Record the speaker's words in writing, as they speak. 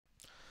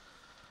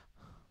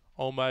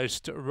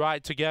Almost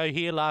right to go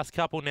here. Last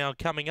couple now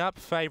coming up.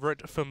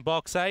 Favourite from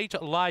box 8,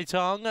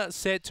 Lightong,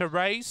 set to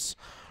race.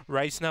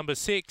 Race number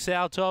 6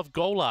 out of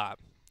Gawler.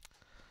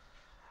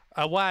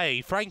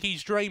 Away,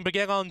 Frankie's Dream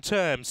began on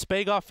term.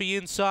 Speed off the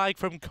inside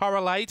from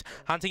Correlate.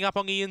 Hunting up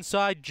on the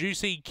inside,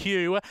 Juicy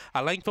Q.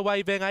 A length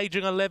away then,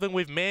 Aging 11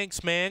 with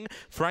Manxman.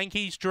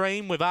 Frankie's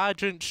Dream with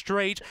Argent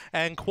Street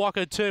and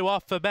Quokka 2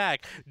 off the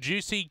back.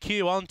 Juicy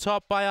Q on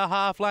top by a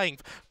half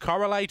length.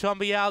 Correlate on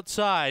the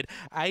outside.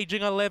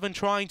 Aging 11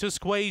 trying to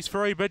squeeze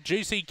through, but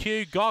Juicy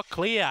Q got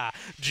clear.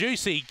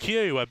 Juicy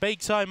Q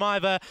beats home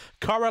either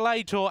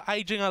Correlate or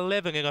Aging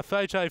 11 in a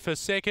photo for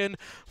second.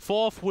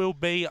 Fourth will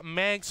be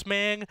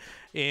Manxman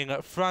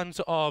in front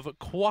of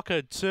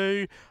Quokka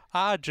 2,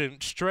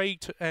 Argent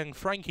Street and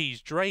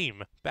Frankie's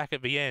Dream back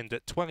at the end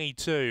at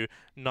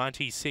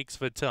 22.96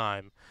 for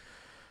time.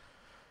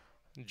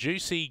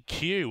 Juicy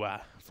Q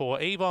for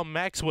Yvonne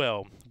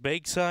Maxwell.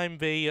 Beaks home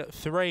the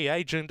 3,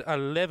 Agent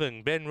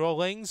 11, Ben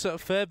Rawlings.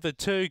 Third for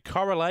 2,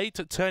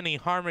 Correlate, Tony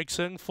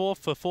Heinrichsen. Fourth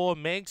for 4,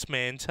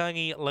 Manxman,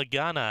 Tony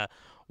Lagana.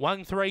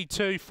 1, 3,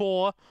 2,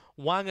 4,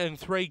 1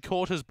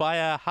 3/4 by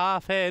a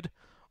half head.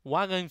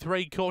 1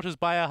 3/4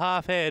 by a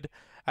half head.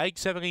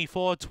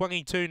 8.74,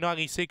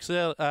 22.96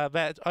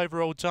 that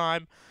overall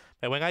time.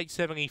 They went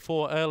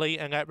 8.74 early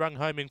and that rung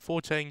home in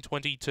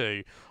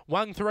 14.22.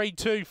 1, 3,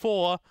 2,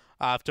 4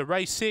 after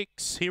race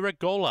 6 here at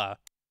Gawler.